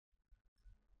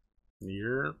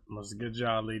Yep, what's a good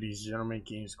job, ladies, gentlemen,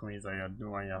 kings, queens. How y'all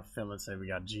doing? Y'all feeling? Say we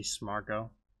got G Smarko,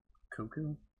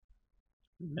 KuKu,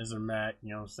 MizOrMac,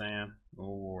 you know what I'm saying?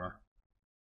 Or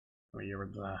we were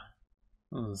the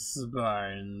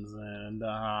Spartans and the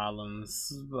Harlem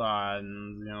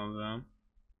Spartans, you know what I'm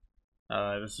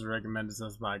saying? This is recommended to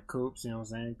us by Coops, you know what I'm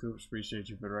saying? Coops, appreciate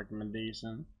you for the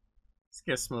recommendation. Let's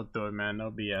get smooth through it, man.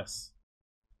 No BS.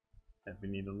 If we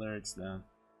need the lyrics, then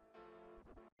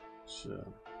sure.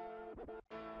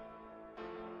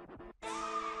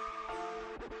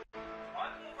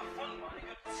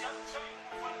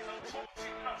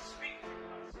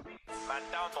 Man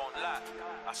down, don't lie.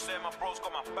 I swear my bro's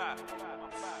got my back.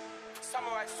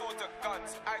 Samurai swords and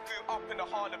guns. I grew up in the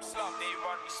Harlem slum. They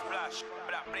run me splash,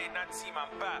 but that blade Nancy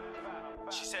man back.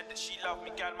 She said that she loved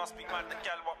me, gal must be mad. The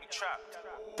gal want me trapped.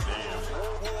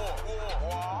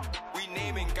 War. We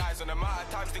naming guys on the amount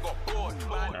of times they got bored.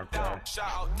 Man down.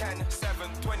 Shout out 10, 7,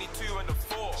 22 and the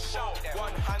 4.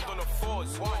 One hand on the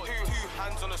fours. Two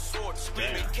hands on the sword.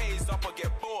 Screaming K's up or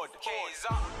get bored. K's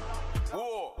up.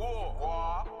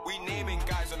 War. We naming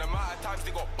guys on the amount of times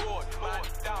they got bored. Man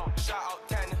down. Shout out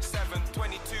 10, 7,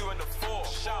 22 and the 4.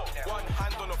 One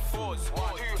hand on the fours.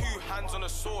 Two hands on the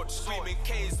sword. Screaming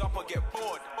K's up or get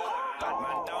bored.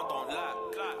 Man down, don't lie.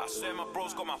 I swear my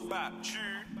bros got my back.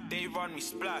 They run me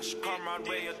splash. Come round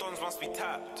where your dons must be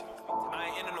tapped. I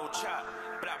ain't in no chat.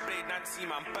 Black blade Nancy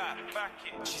man back.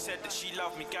 She said that she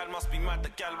loved me, gal must be mad, the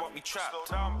gal want me trapped.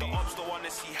 The ops don't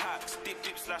wanna see hacks.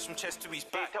 Dip slash from chest to his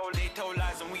back. They tell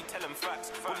lies and we tell them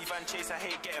facts. Bully van chase, I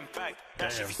hate getting bagged.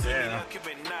 Dash if you see me looking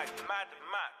with nag. Mad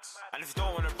Max. And if you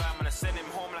don't wanna rhyme, I'ma send him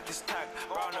home like his tag.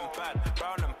 Brown and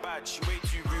bad. She way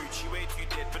too rude, she way too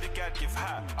dead, but the gal give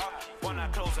hat. One eye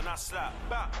close and I slap.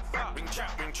 Ring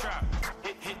trap.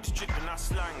 Hit the drip and I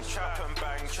slang. Trap and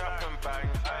bang.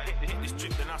 Hit this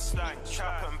drip and I slang.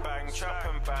 Trap and bang.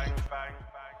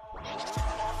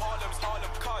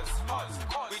 Harlem cuz.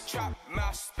 We trap,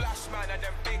 mash, splash man, and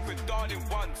then bake with darling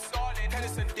ones.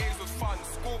 Tennyson days was fun.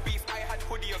 School beef, I had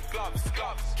hoodie and gloves.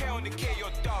 K on the K, you're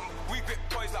dumb. We grip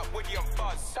toys like Woody and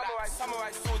Buzz.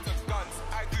 Samurai swords and guns.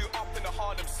 I grew up in the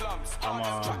Harlem slums.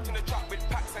 Trapped in the truck with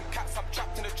packs and cats. I'm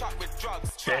trapped in the truck with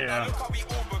drugs. Now look how we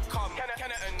all become.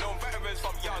 Kennet and known veterans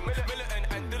from young. Militant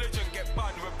and diligent get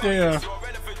bun. Rebellious, you're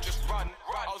relevant, just run.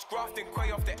 I was grafting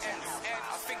quay off the ends.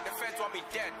 I think the feds want me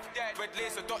dead. Red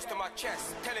laser dots to my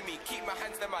chest, telling me keep my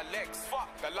hands and my legs. Fuck,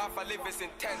 the life I live is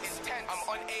intense. I'm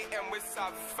on AM with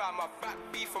Sav fam, my back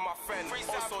beef for my friend.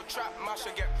 Also trap, mash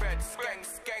and get red.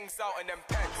 Skanks out and them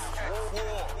pens.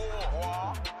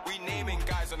 War. We naming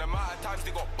guys on the amount of times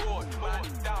they got bored. Man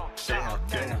down. Shout out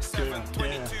 10, 7,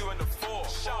 22 and the 4.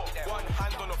 One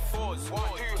hand on the fours.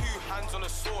 Two hands on the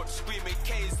sword. Screaming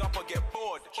K's up or get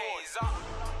bored. K's up.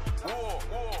 War.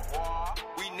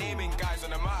 We naming guys on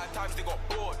the amount of times they got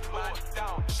bored. Man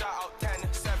down. Shout out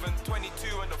 10, 7,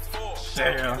 22 and the 4.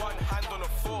 One hand on the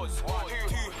fours.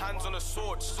 Two hands on the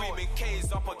sword. Screaming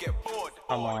K's up or get bored.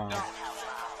 Come on.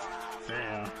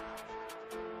 Damn.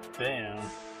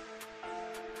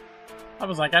 I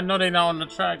was like, I know they not on the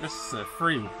track. This is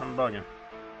free. I'm bugging.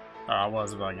 Oh, I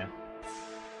was bugging.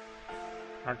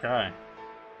 Okay.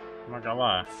 I'm not gonna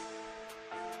lie.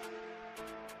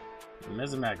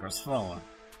 MizOrMac was flowing.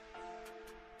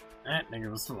 That nigga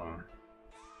was flowing.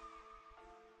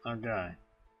 Okay.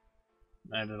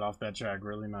 Ended off that track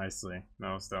really nicely.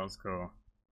 That was cool.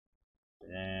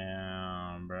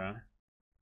 Damn, bruh.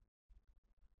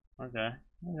 Okay.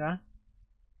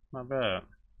 Not bad.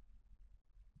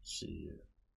 Shit.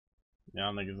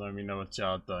 Y'all niggas let me know what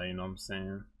y'all thought, you know what I'm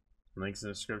saying? Links in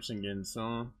the description getting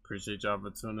soon. Appreciate y'all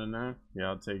for tuning in.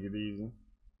 Y'all take it easy.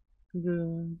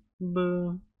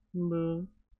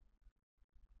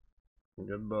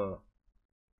 Goodbye.